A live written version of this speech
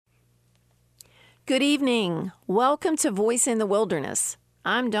Good evening. Welcome to Voice in the Wilderness.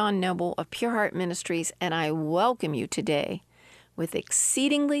 I'm Dawn Noble of Pure Heart Ministries, and I welcome you today with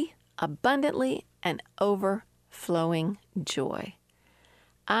exceedingly, abundantly, and overflowing joy.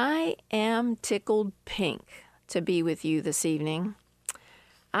 I am tickled pink to be with you this evening.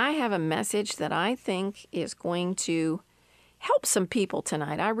 I have a message that I think is going to help some people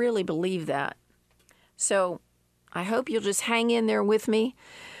tonight. I really believe that. So I hope you'll just hang in there with me.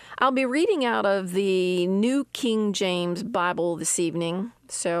 I'll be reading out of the New King James Bible this evening,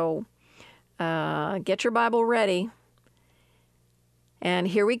 so get your Bible ready. And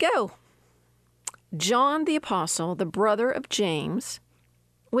here we go. John the Apostle, the brother of James,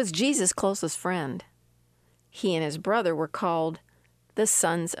 was Jesus' closest friend. He and his brother were called the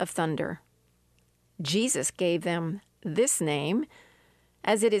Sons of Thunder. Jesus gave them this name,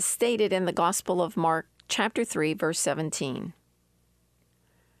 as it is stated in the Gospel of Mark, chapter 3, verse 17.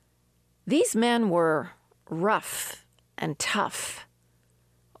 These men were rough and tough.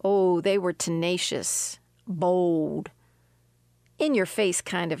 Oh, they were tenacious, bold, in-your-face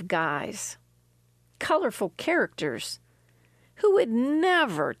kind of guys, colorful characters who would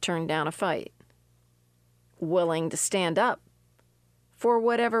never turn down a fight, willing to stand up for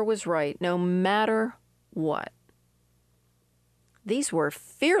whatever was right, no matter what. These were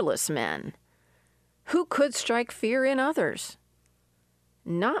fearless men who could strike fear in others.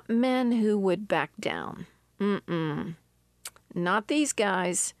 Not men who would back down. Not these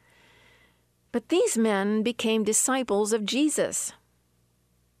guys. But these men became disciples of Jesus.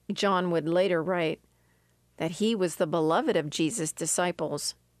 John would later write that he was the beloved of Jesus'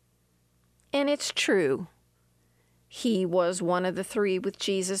 disciples. And it's true. He was one of the three with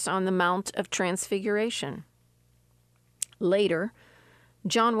Jesus on the Mount of Transfiguration. Later,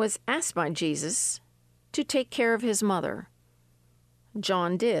 John was asked by Jesus to take care of his mother.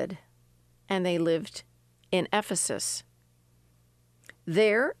 John did, and they lived in Ephesus.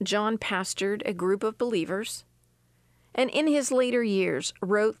 There, John pastored a group of believers, and in his later years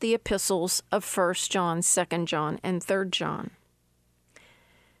wrote the epistles of 1 John, 2 John, and 3 John.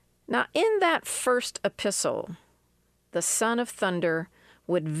 Now, in that first epistle, the Son of Thunder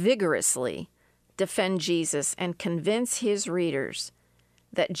would vigorously defend Jesus and convince his readers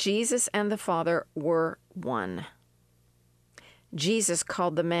that Jesus and the Father were one. Jesus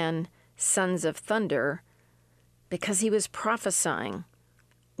called the men sons of thunder because he was prophesying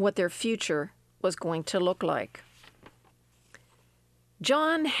what their future was going to look like.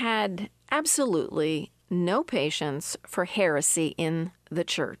 John had absolutely no patience for heresy in the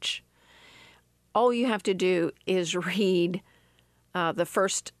church. All you have to do is read the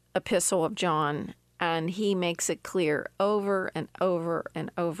first epistle of John, and he makes it clear over and over and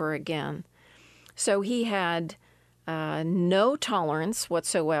over again. So he had no tolerance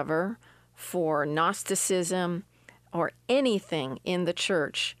whatsoever for Gnosticism or anything in the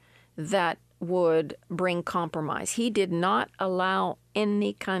church that would bring compromise. He did not allow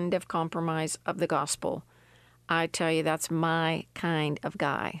any kind of compromise of the gospel. I tell you, that's my kind of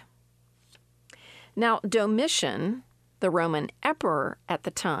guy. Now, Domitian, the Roman emperor at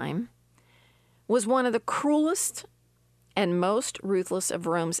the time, was one of the cruelest and most ruthless of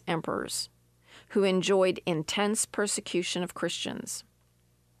Rome's emperors, who enjoyed intense persecution of Christians.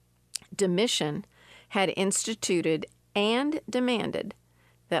 Domitian had instituted and demanded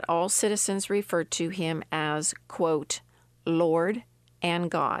that all citizens refer to him as, quote, Lord and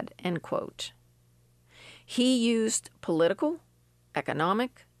God, end quote. He used political,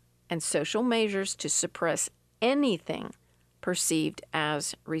 economic, and social measures to suppress anything perceived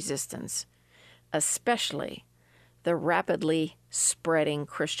as resistance, especially the rapidly spreading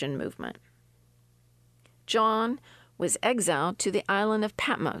Christian movement. John was exiled to the island of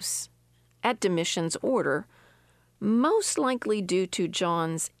Patmos at Domitian's order, most likely due to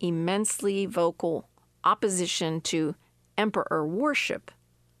John's immensely vocal opposition to emperor worship,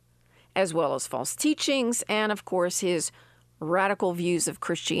 as well as false teachings and, of course, his radical views of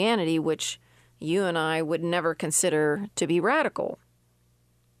Christianity, which you and I would never consider to be radical.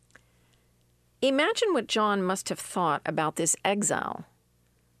 Imagine what John must have thought about this exile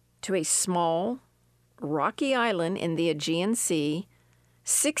to a small, rocky island in the Aegean Sea,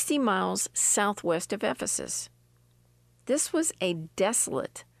 60 miles southwest of Ephesus. This was a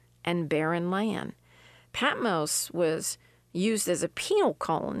desolate and barren land. Patmos was used as a penal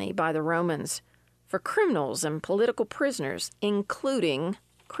colony by the Romans for criminals and political prisoners, including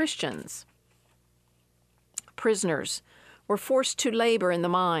Christians. Prisoners were forced to labor in the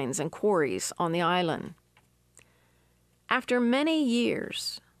mines and quarries on the island. After many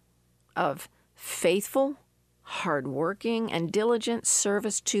years of faithful, hardworking, and diligent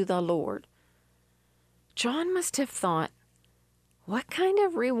service to the Lord, John must have thought, what kind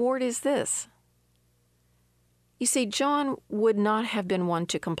of reward is this? You see, John would not have been one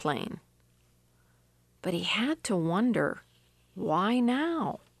to complain, but he had to wonder, why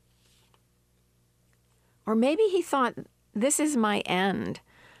now? Or maybe he thought, this is my end.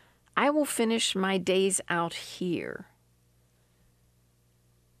 I will finish my days out here.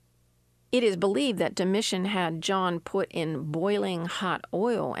 It is believed that Domitian had John put in boiling hot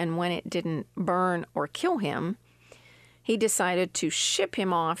oil, and when it didn't burn or kill him, he decided to ship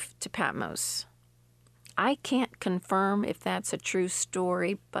him off to Patmos. I can't confirm if that's a true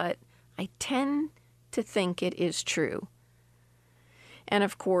story, but I tend to think it is true. And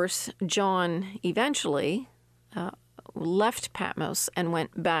of course, John eventually left Patmos and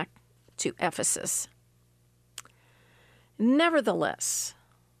went back to Ephesus. Nevertheless,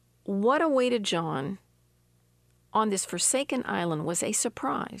 what awaited John on this forsaken island was a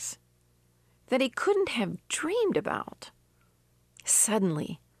surprise that he couldn't have dreamed about.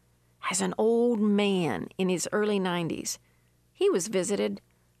 Suddenly, as an old man in his early 90s, he was visited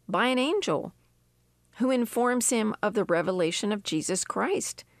by an angel who informs him of the revelation of Jesus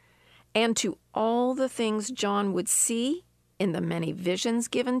Christ and to all the things John would see in the many visions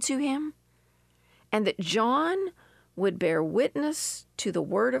given to him, and that John would bear witness to the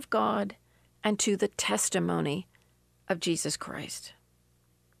Word of God and to the testimony of Jesus Christ.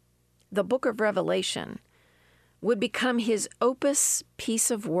 The book of Revelation would become his opus piece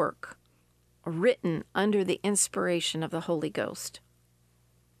of work, written under the inspiration of the Holy Ghost.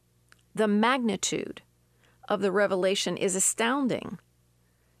 The magnitude of the revelation is astounding,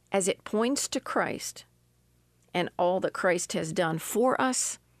 as it points to Christ and all that Christ has done for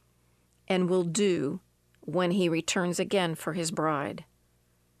us and will do when he returns again for his bride,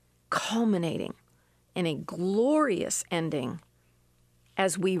 culminating in a glorious ending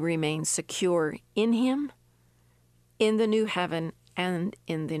as we remain secure in him, in the new heaven and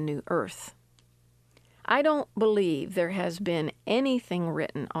in the new earth. I don't believe there has been anything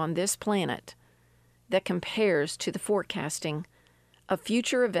written on this planet that compares to the forecasting of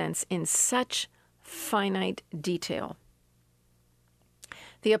future events in such finite detail.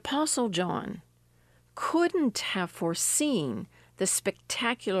 The Apostle John couldn't have foreseen the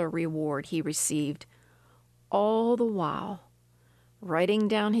spectacular reward he received, all the while writing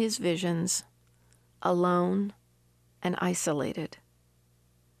down his visions alone and isolated.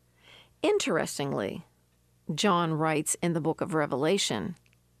 Interestingly, John writes in the book of Revelation,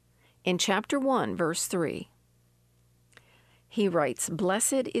 in chapter 1, verse 3, he writes,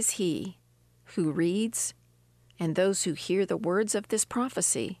 "Blessed is he who reads and those who hear the words of this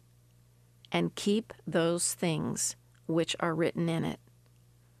prophecy and keep those things which are written in it."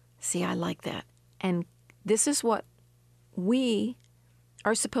 See, I like that. And this is what we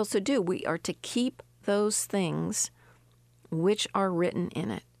are supposed to do. We are to keep those things which are written in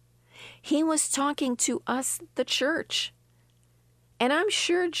it. He was talking to us, the church. And I'm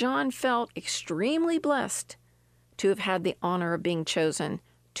sure John felt extremely blessed to have had the honor of being chosen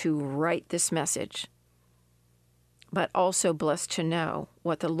to write this message, but also blessed to know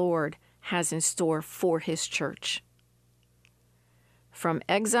what the Lord has in store for his church. From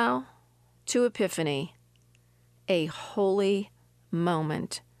exile to Epiphany, a holy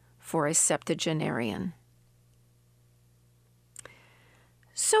moment for a septuagenarian.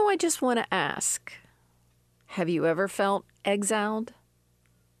 So I just want to ask, have you ever felt exiled,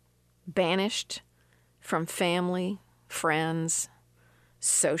 banished from family, friends,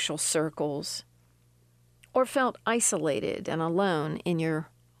 social circles, or felt isolated and alone in your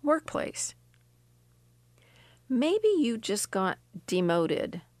workplace? Maybe you just got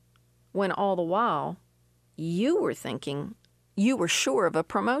demoted when all the while you were thinking you were sure of a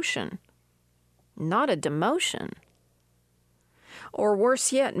promotion, not a demotion. Or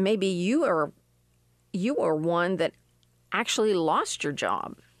worse yet, maybe you are one that actually lost your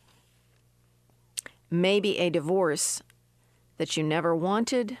job. Maybe a divorce that you never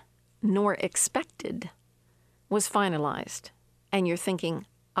wanted nor expected was finalized, and you're thinking,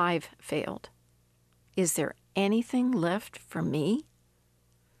 I've failed. Is there anything left for me?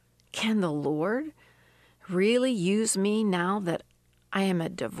 Can the Lord really use me now that I am a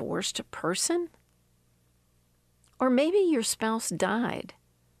divorced person? Or maybe your spouse died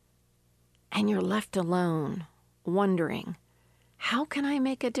and you're left alone, wondering, how can I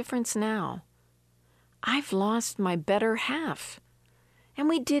make a difference now? I've lost my better half, and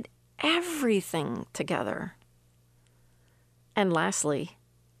we did everything together. And lastly,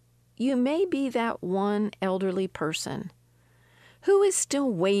 you may be that one elderly person who is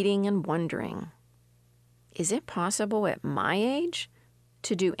still waiting and wondering, is it possible at my age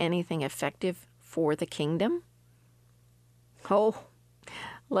to do anything effective for the kingdom? Oh,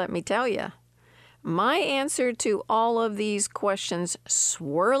 let me tell you, my answer to all of these questions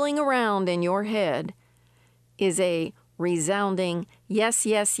swirling around in your head is a resounding yes,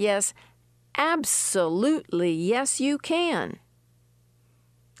 yes, yes, absolutely yes, you can.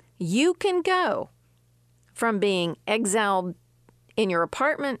 You can go from being exiled in your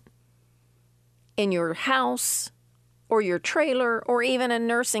apartment, in your house, or your trailer, or even a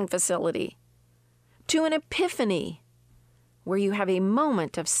nursing facility, to an epiphany, where you have a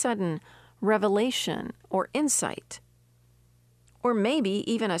moment of sudden revelation or insight, or maybe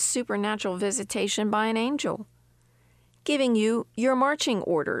even a supernatural visitation by an angel, giving you your marching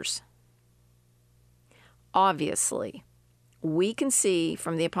orders. Obviously, we can see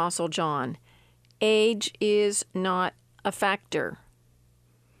from the Apostle John, age is not a factor.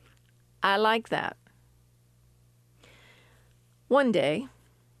 I like that. One day,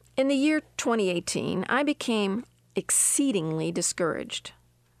 in the year 2018, I became exceedingly discouraged.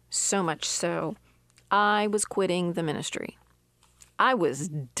 So much so, I was quitting the ministry. I was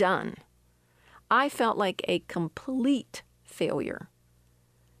done. I felt like a complete failure.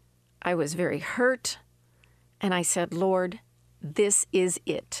 I was very hurt, and I said, Lord, this is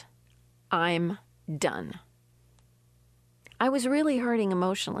it. I'm done. I was really hurting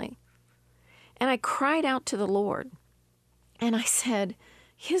emotionally, and I cried out to the Lord, and I said,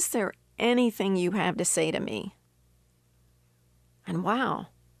 is there anything you have to say to me? And wow,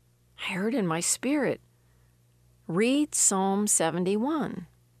 I heard in my spirit, read Psalm 71.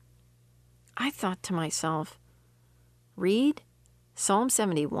 I thought to myself, read Psalm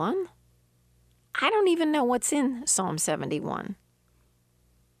 71? I don't even know what's in Psalm 71.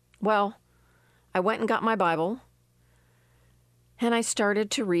 Well, I went and got my Bible, and I started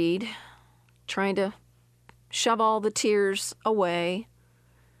to read, trying to shove all the tears away.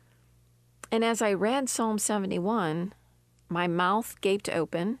 And as I read Psalm 71, my mouth gaped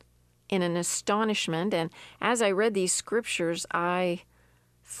open in an astonishment, and as I read these scriptures, I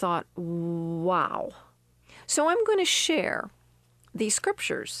thought, wow. So I'm going to share these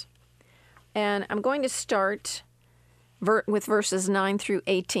scriptures, and I'm going to start with verses 9 through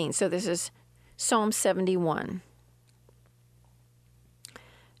 18. So this is Psalm 71.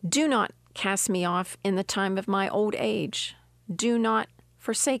 Do not cast me off in the time of my old age. Do not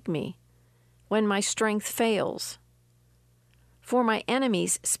forsake me when my strength fails. For my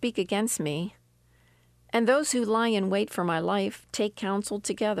enemies speak against me, and those who lie in wait for my life take counsel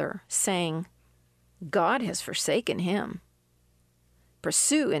together, saying, God has forsaken him.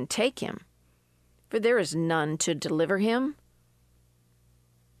 Pursue and take him, for there is none to deliver him.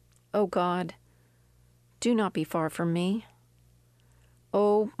 O God, do not be far from me.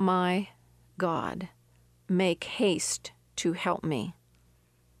 O my God, make haste to help me.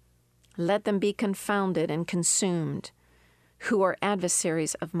 Let them be confounded and consumed, who are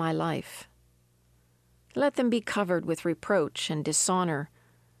adversaries of my life. Let them be covered with reproach and dishonor,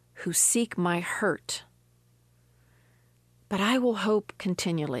 who seek my hurt. But I will hope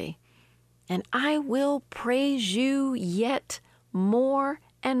continually, and I will praise you yet more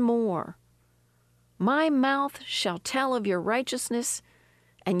and more. My mouth shall tell of your righteousness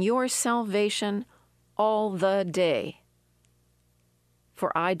and your salvation all the day,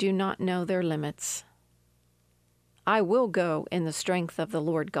 for I do not know their limits. I will go in the strength of the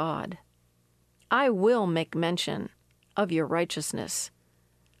Lord God. I will make mention of your righteousness,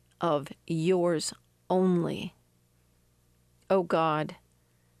 of yours only. O God,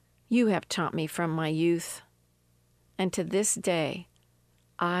 you have taught me from my youth, and to this day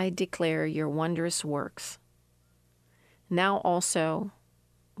I declare your wondrous works. Now also,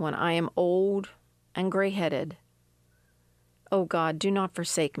 when I am old and gray-headed, O God, do not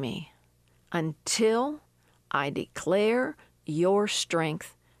forsake me until I declare your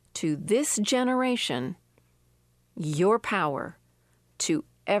strength to this generation, your power to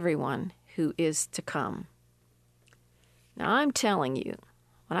everyone who is to come. Now, I'm telling you,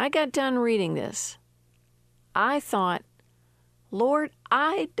 when I got done reading this, I thought, Lord,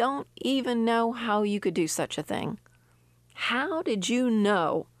 I don't even know how you could do such a thing. How did you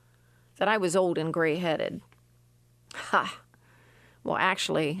know that I was old and gray-headed? Ha! Well,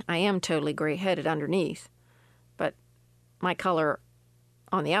 actually, I am totally gray-headed underneath, but my color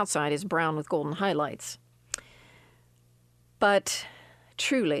on the outside is brown with golden highlights. But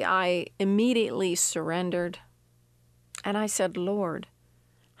truly, I immediately surrendered, and I said, Lord,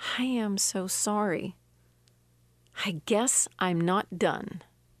 I am so sorry. I guess I'm not done.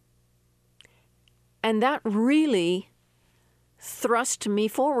 And that really thrust me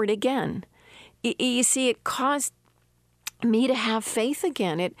forward again. You see, it caused me to have faith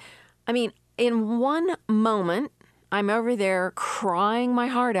again. in one moment, I'm over there crying my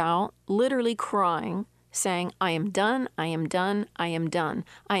heart out, literally crying, saying, I am done, I am done, I am done.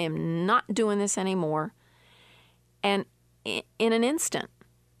 I am not doing this anymore. And in an instant,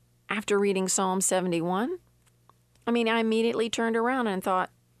 after reading Psalm 71, I immediately turned around and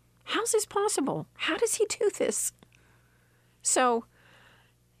thought, how's this possible? How does he do this? So,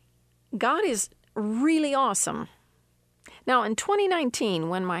 God is really awesome. Now, in 2019,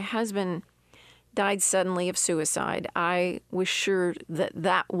 when my husband died suddenly of suicide, I was sure that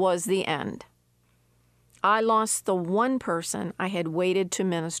that was the end. I lost the one person I had waited to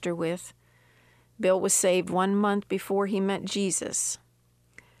minister with. Bill was saved 1 month before he met Jesus.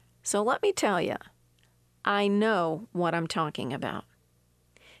 So let me tell you, I know what I'm talking about.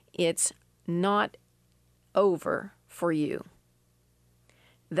 It's not over for you.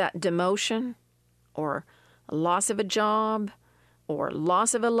 That demotion or loss of a job or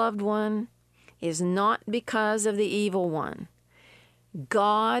loss of a loved one is not because of the evil one.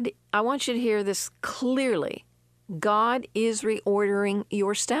 God, I want you to hear this clearly. God is reordering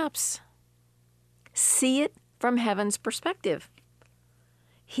your steps. See it from heaven's perspective.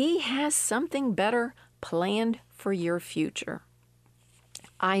 He has something better planned for your future.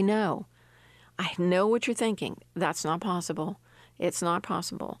 I know what you're thinking. That's not possible. It's not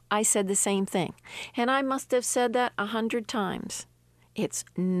possible. I said the same thing. And I must have said that 100 times. It's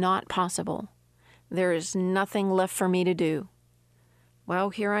not possible. There is nothing left for me to do. Well,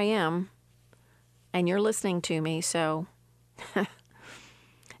 here I am, and you're listening to me, so.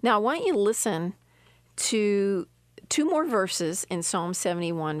 Now, I want you to listen to 2 more verses in Psalm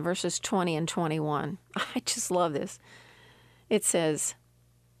 71, verses 20 and 21. I just love this. It says,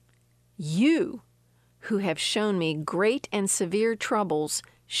 You who have shown me great and severe troubles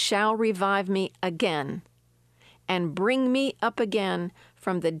shall revive me again and bring me up again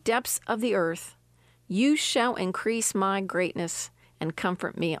from the depths of the earth. You shall increase my greatness and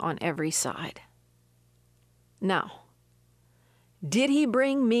comfort me on every side. Now, did he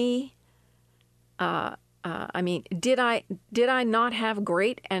bring me, did I not have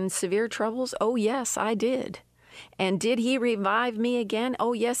great and severe troubles? Oh, yes, I did. And did he revive me again?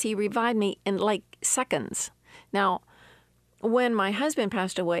 Oh, yes, he revived me in like seconds. Now, when my husband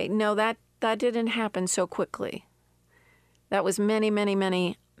passed away, no, that didn't happen so quickly. That was many, many,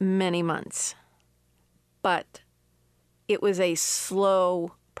 many, many months. But it was a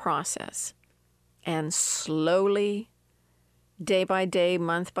slow process. And slowly, day by day,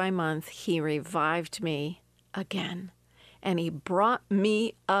 month by month, he revived me again. And he brought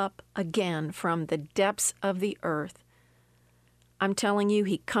me up again from the depths of the earth. I'm telling you,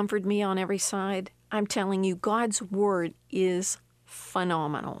 he comforted me on every side. I'm telling you, God's word is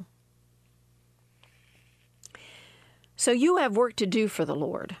phenomenal. So you have work to do for the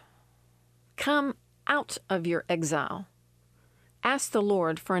Lord. Come out of your exile. Ask the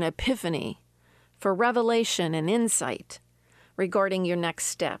Lord for an epiphany, for revelation and insight regarding your next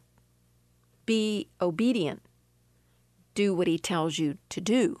step. Be obedient. Do what he tells you to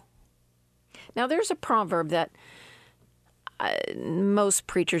do. Now, there's a proverb that most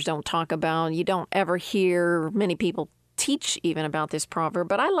preachers don't talk about. You don't ever hear many people teach even about this proverb,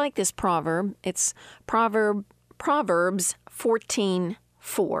 but I like this proverb. It's Proverbs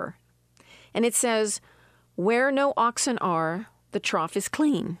 14:4. And it says, Where no oxen are, the trough is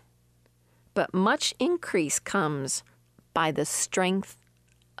clean, but much increase comes by the strength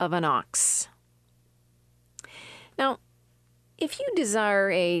of an ox. Now, if you desire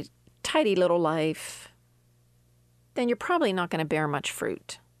a tidy little life, then you're probably not going to bear much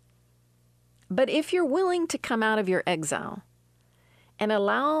fruit. But if you're willing to come out of your exile and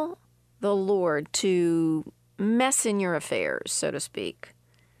allow the Lord to mess in your affairs, so to speak,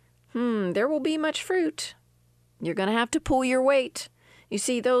 there will be much fruit. You're going to have to pull your weight. You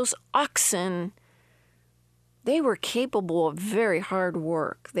see, those oxen, they were capable of very hard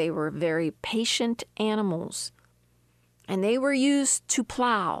work. They were very patient animals. And they were used to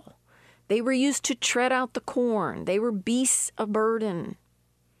plow. They were used to tread out the corn. They were beasts of burden.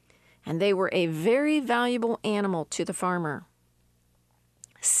 And they were a very valuable animal to the farmer.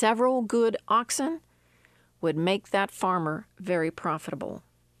 Several good oxen would make that farmer very profitable.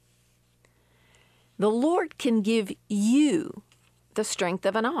 The Lord can give you the strength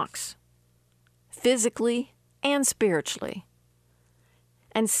of an ox, physically and spiritually.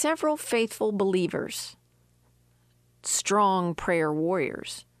 And several faithful believers, strong prayer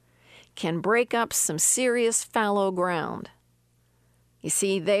warriors, can break up some serious fallow ground. You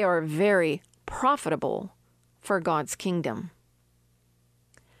see, they are very profitable for God's kingdom.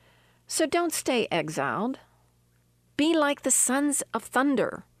 So don't stay exiled. Be like the sons of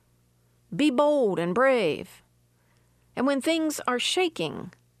thunder. Be bold and brave. And when things are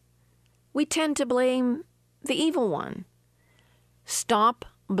shaking, we tend to blame the evil one. Stop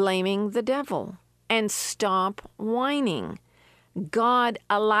blaming the devil and stop whining. God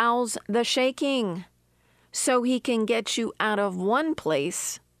allows the shaking so he can get you out of one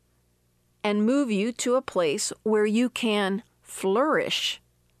place and move you to a place where you can flourish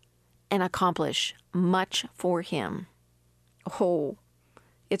and accomplish much for him. Oh,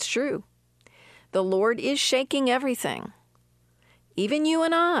 it's true. The Lord is shaking everything, even you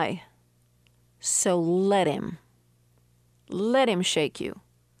and I. So let him shake you.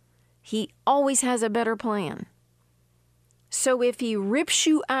 He always has a better plan. So if he rips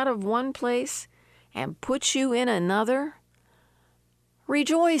you out of one place and puts you in another,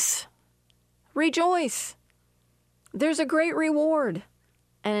 rejoice. Rejoice. There's a great reward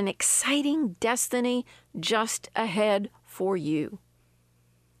and an exciting destiny just ahead for you.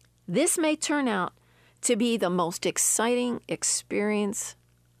 This may turn out to be the most exciting experience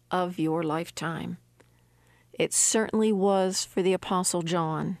of your lifetime. It certainly was for the Apostle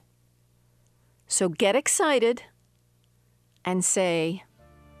John. So get excited and say,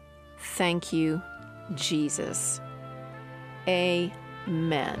 "Thank you, Jesus."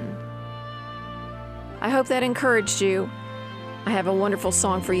 Amen. I hope that encouraged you. I have a wonderful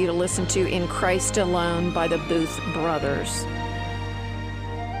song for you to listen to, "In Christ Alone" by the Booth Brothers.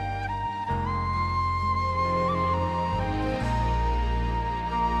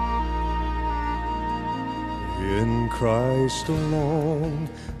 In Christ alone,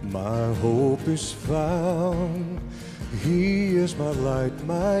 my hope is found. He is my light,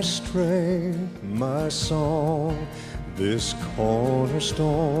 my strength, my song. This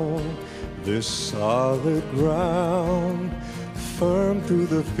cornerstone, this solid ground, firm through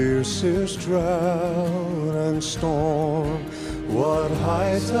the fiercest drought and storm. What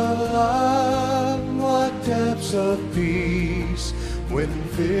heights of love, what depths of peace, when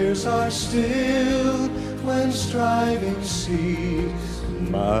fears are stilled, when striving cease.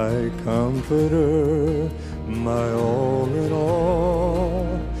 My comforter, my all in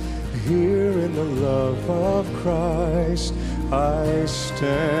all, here in the love of Christ I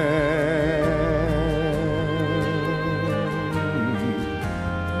stand.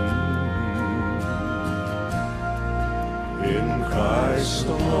 In Christ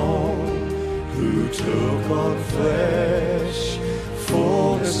alone, who took on flesh,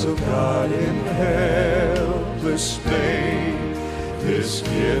 fullness of God in helpless babe, this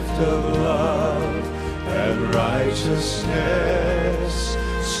gift of love and righteousness,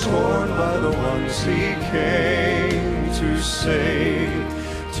 scorned by the ones he came to save,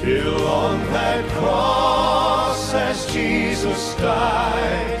 till on that cross as Jesus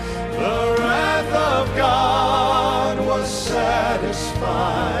died, the wrath of God was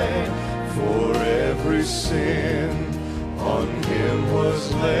satisfied, for every sin on him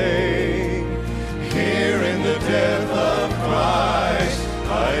was laid. Here in the death of Christ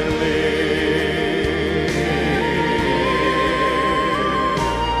I live.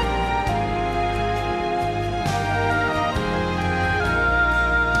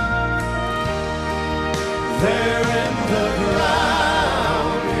 There in the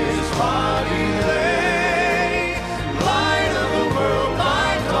ground his body lay, light of the world by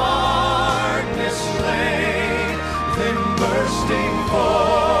darkness slain, then bursting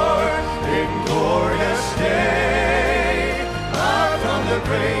forth in glorious day, out from the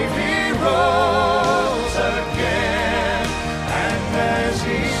grave he rose again, and as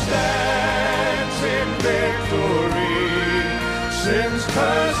he stands in victory, sin's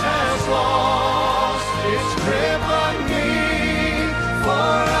curse has lost its grip on me, for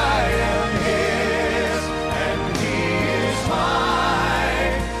I am his and he is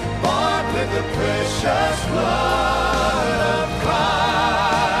mine, bought with the precious blood of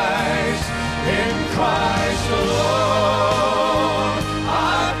Christ. In Christ alone I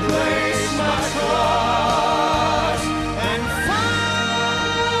place my trust and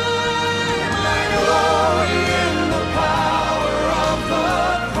find my glory in the power of the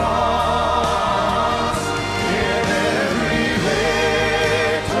cross. In every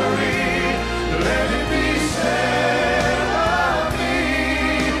victory, let it be said of me,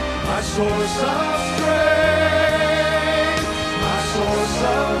 my source of strength, my source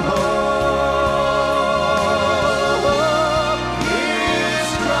of hope is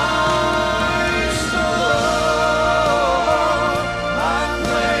Christ alone. I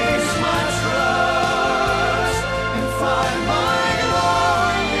place my trust and find my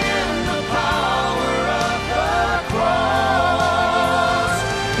glory in the power of the cross.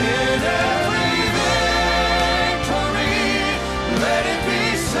 In every victory, let it be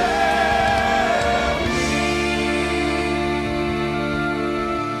said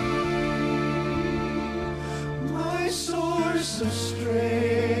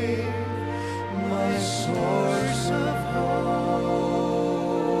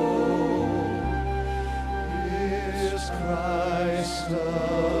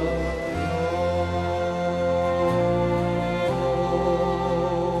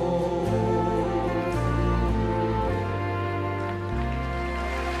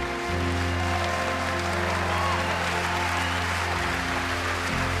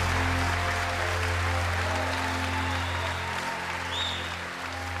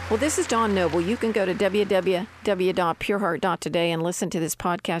Well, this is Dawn Noble. You can go to www.pureheart.today and listen to this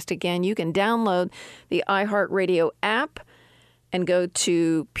podcast again. You can download the iHeartRadio app and go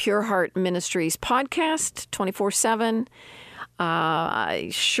to Pure Heart Ministries podcast 24/7. I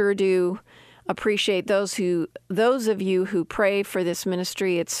sure do appreciate those of you who pray for this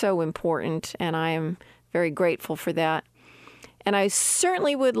ministry. It's so important, and I am very grateful for that. And I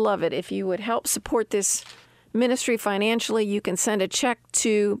certainly would love it if you would help support this ministry financially. You can send a check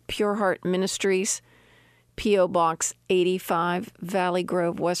to Pure Heart Ministries, P.O. Box 85, Valley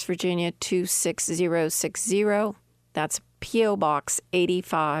Grove, West Virginia 26060. That's P.O. Box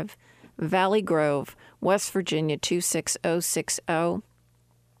 85, Valley Grove, West Virginia 26060.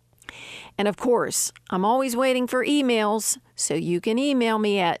 And of course, I'm always waiting for emails, so you can email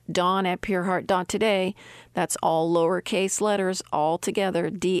me at dawn@pureheart.today. That's all lowercase letters, all together,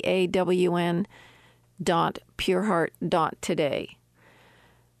 DAWN.pureheart.today.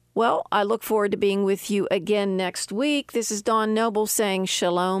 Well, I look forward to being with you again next week. This is Dawn Noble saying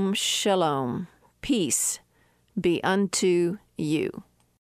shalom, shalom. Peace be unto you.